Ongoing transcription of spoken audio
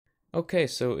Okay,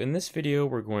 so in this video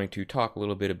we're going to talk a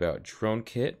little bit about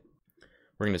Dronekit.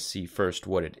 We're going to see first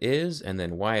what it is and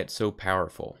then why it's so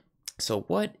powerful. So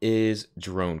what is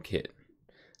Dronekit?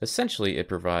 Essentially it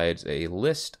provides a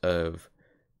list of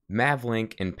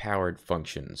Mavlink empowered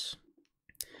functions.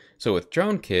 So with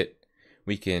Dronekit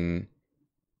we can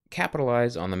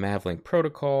capitalize on the Mavlink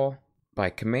protocol by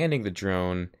commanding the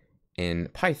drone in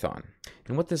Python.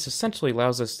 And what this essentially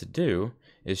allows us to do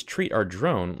is treat our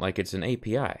drone like it's an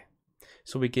API.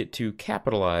 So we get to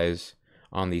capitalize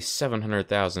on these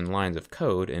 700,000 lines of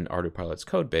code in Ardupilot's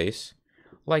codebase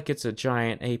like it's a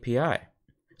giant API.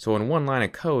 So in one line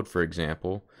of code, for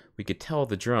example, we could tell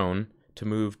the drone to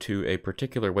move to a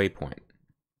particular waypoint.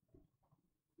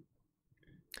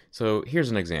 So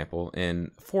here's an example. In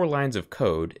 4 lines of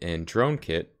code in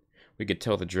Dronekit, we could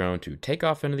tell the drone to take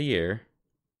off into the air,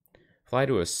 fly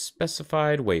to a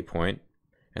specified waypoint,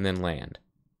 and then land.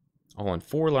 All in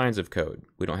 4 lines of code.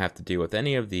 We don't have to deal with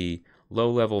any of the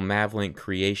low-level Mavlink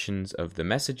creations of the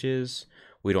messages.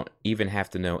 We don't even have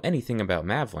to know anything about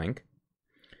Mavlink.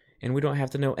 And we don't have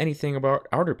to know anything about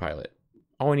Ardupilot.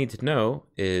 All we need to know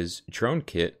is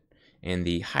Dronekit and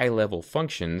the high-level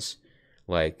functions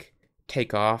like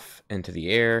take off into the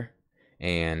air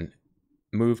and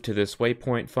move to this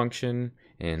waypoint function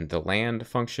and the land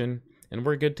function, and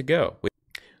we're good to go.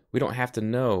 We don't have to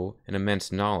know an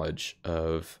immense knowledge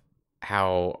of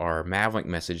how our Mavlink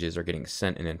messages are getting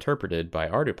sent and interpreted by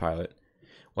Ardupilot.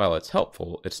 While it's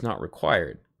helpful, it's not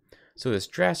required. So this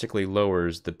drastically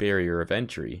lowers the barrier of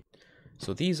entry.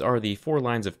 So these are the 4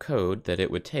 lines of code that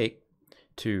it would take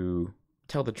to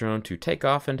tell the drone to take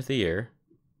off into the air,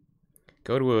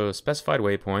 go to a specified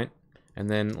waypoint, and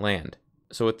then land.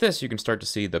 So with this, you can start to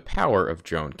see the power of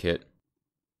Dronekit,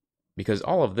 because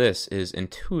all of this is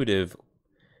intuitive,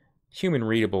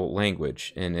 human-readable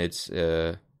language, and it's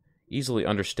easily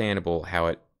understandable how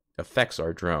it affects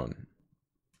our drone.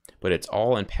 But it's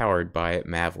all empowered by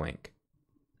Mavlink.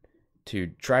 To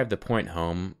drive the point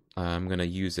home, I'm going to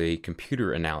use a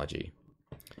computer analogy.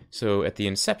 So at the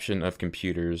inception of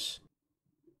computers,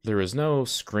 there was no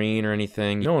screen or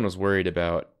anything. No one was worried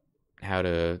about how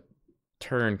to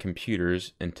turn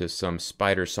computers into some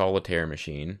spider solitaire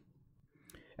machine.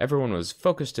 Everyone was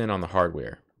focused in on the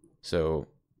hardware. So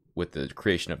with the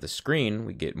creation of the screen,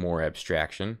 we get more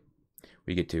abstraction.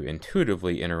 We get to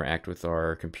intuitively interact with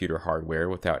our computer hardware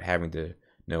without having to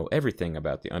know everything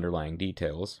about the underlying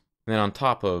details. And then on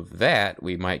top of that,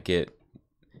 we might get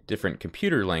different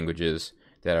computer languages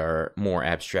that are more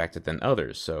abstracted than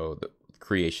others. So the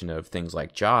creation of things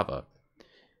like Java.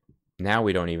 Now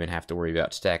we don't even have to worry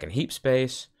about stack and heap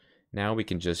space. Now we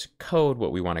can just code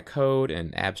what we want to code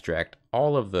and abstract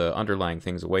all of the underlying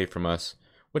things away from us,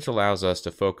 which allows us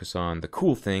to focus on the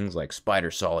cool things like spider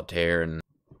solitaire. And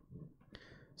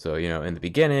so, in the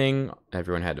beginning,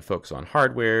 everyone had to focus on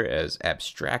hardware as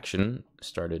abstraction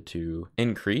started to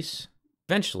increase.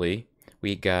 Eventually,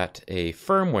 we got a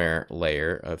firmware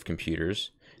layer of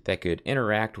computers that could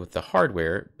interact with the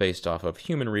hardware based off of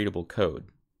human-readable code.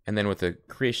 And then with the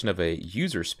creation of a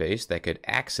user space that could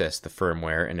access the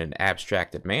firmware in an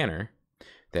abstracted manner,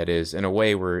 that is, in a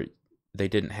way where they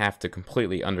didn't have to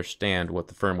completely understand what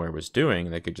the firmware was doing,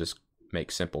 they could just make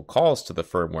simple calls to the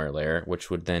firmware layer, which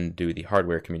would then do the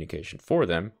hardware communication for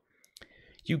them.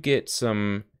 You get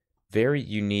some very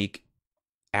unique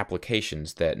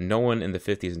applications that no one in the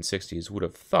 50s and 60s would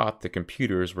have thought the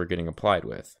computers were getting applied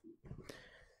with.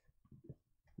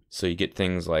 So you get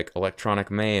things like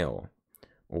electronic mail,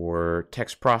 or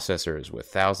text processors with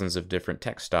thousands of different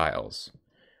text styles,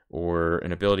 or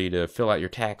an ability to fill out your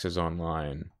taxes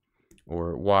online,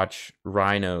 or watch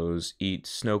rhinos eat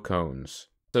snow cones.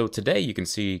 So today you can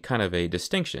see kind of a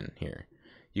distinction here.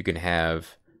 You can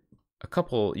have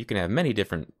many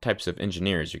different types of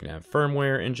engineers. You can have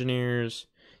firmware engineers,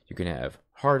 you can have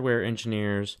hardware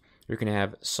engineers, you can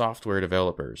have software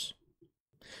developers.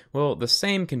 Well, the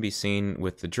same can be seen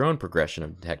with the drone progression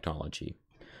of technology.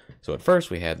 So at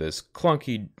first we had this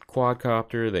clunky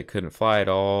quadcopter that couldn't fly at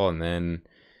all, and then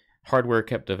hardware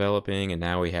kept developing, and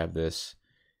now we have this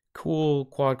cool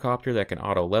quadcopter that can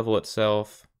auto-level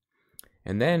itself.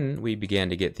 And then we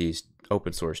began to get these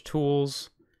open source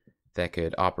tools that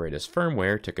could operate as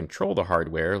firmware to control the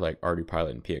hardware like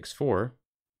Ardupilot and PX4.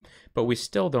 But we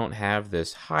still don't have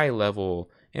this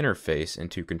high-level interface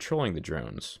into controlling the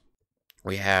drones.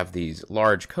 We have these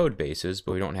large code bases,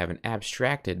 but we don't have an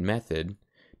abstracted method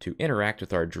to interact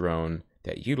with our drone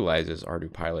that utilizes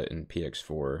Ardupilot and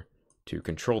PX4 to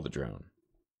control the drone.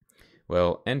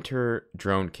 Well, enter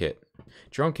Dronekit.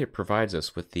 Dronekit provides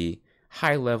us with the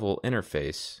high-level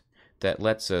interface that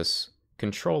lets us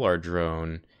control our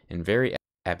drone in very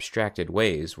abstracted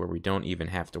ways where we don't even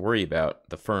have to worry about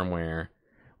the firmware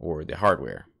or the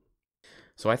hardware.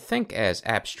 So I think as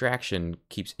abstraction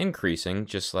keeps increasing,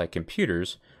 just like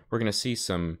computers, we're going to see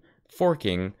some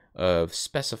forking of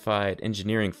specified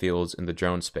engineering fields in the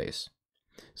drone space.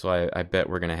 So I bet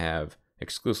we're going to have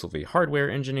exclusively hardware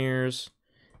engineers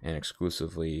and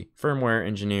exclusively firmware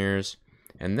engineers.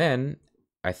 And then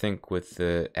I think with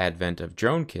the advent of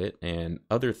Dronekit and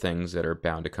other things that are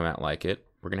bound to come out like it,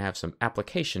 we're going to have some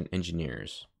application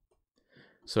engineers.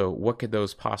 So what could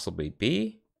those possibly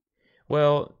be?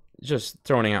 Well, just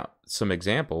throwing out some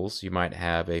examples, you might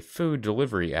have a food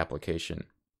delivery application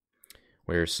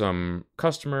where some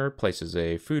customer places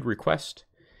a food request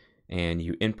and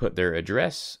you input their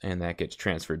address and that gets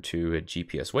transferred to a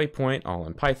GPS waypoint all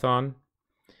in Python.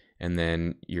 And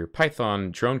then your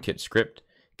Python Dronekit script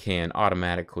can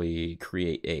automatically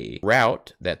create a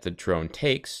route that the drone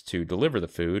takes to deliver the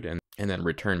food and then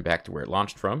return back to where it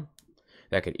launched from.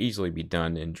 That could easily be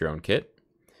done in Dronekit.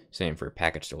 Same for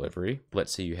package delivery.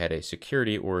 Let's say you had a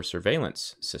security or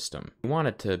surveillance system. You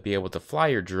wanted to be able to fly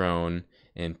your drone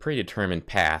in predetermined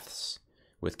paths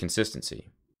with consistency.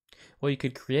 Well, you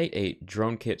could create a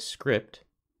Dronekit script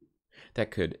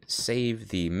that could save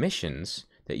the missions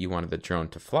that you wanted the drone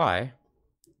to fly,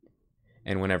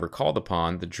 and whenever called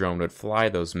upon, the drone would fly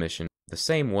those missions the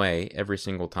same way every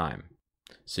single time.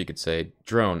 So you could say,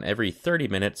 drone, every 30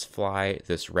 minutes fly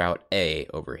this route A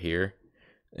over here,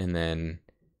 and then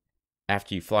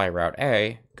after you fly route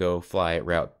A, go fly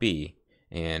route B,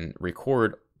 and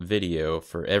record video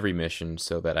for every mission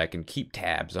so that I can keep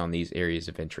tabs on these areas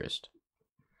of interest.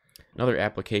 Another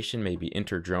application may be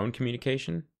inter-drone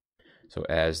communication. So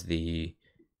as the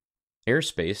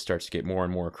airspace starts to get more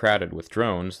and more crowded with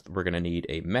drones, we're going to need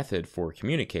a method for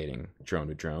communicating drone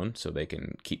to drone so they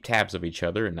can keep tabs of each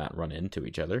other and not run into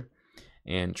each other.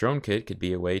 And Dronekit could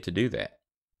be a way to do that.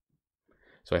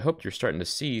 So I hope you're starting to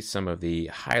see some of the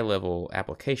high-level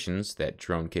applications that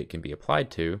Dronekit can be applied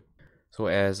to. So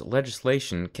as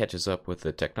legislation catches up with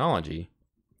the technology,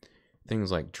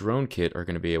 things like Dronekit are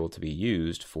going to be able to be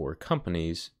used for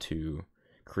companies to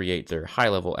create their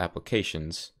high-level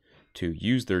applications to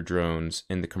use their drones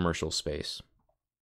in the commercial space.